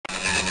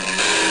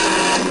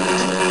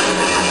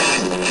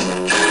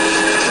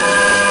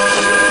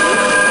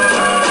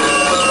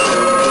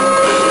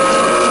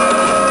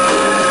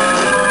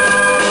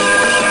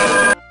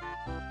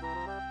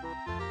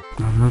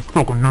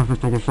this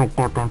thing is so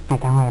goddamn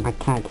fucking wrong to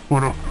cook. Why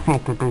the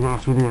fuck did they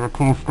ask me to use a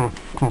toaster?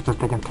 Cook this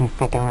thing too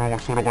fucking wrong. I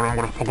swear to God, I'm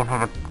gonna fucking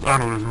have it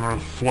anyways, man,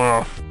 I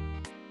swear.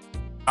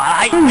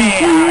 Alright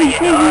mate, how you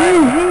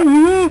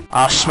doing?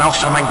 I smell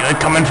something good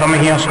coming from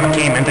here, so I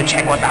came in to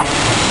check what the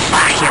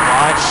fuck it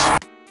was.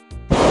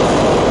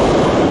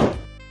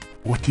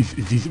 What is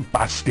this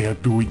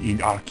bastard doing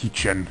in our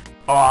kitchen?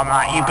 Oh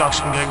mate, you've got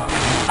some good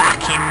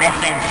fucking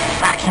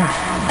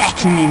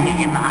fetting in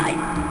you, mate.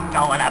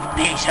 I want a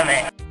piece of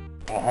it.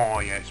 Oh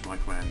yes, my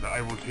friend,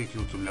 I will take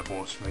you to the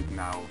boss right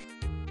now.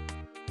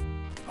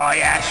 Oh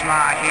yes,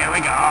 mate, here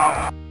we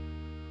go.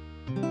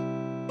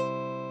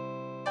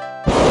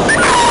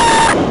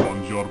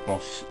 Bonjour,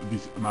 boss.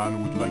 This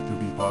man would like to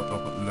be part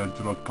of the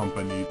drug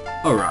company.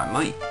 Alright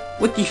mate,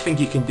 what do you think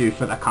you can do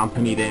for the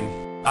company then?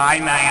 Aye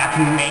mate, I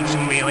can make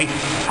some really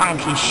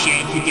funky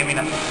shit to give me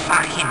the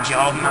fucking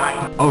job,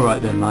 mate.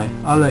 Alright then mate,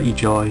 I'll let you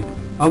join.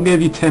 I'll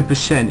give you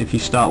 10% if you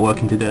start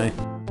working today.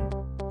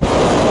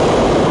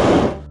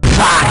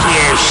 Fuck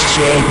you,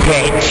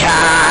 stupid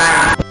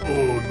cunt!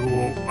 Oh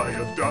no, I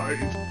have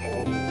died.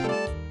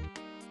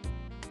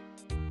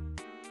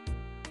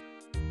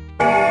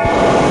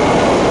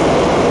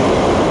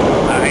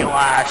 Alright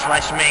lads,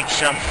 let's make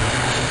some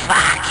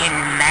fucking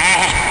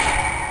meth.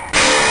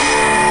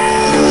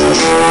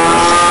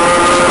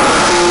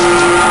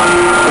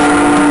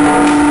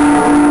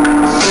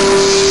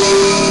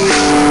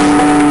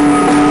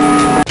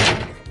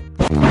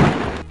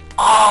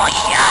 Oh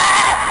yeah,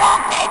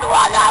 fucking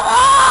what the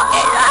fuck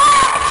is that?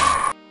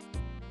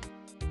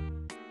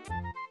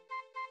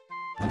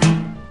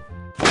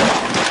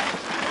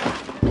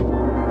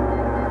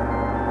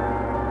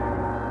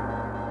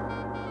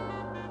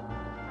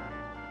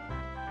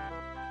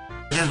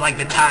 This is like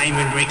the time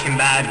in Breaking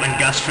Bad when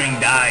Gus Fring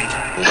died.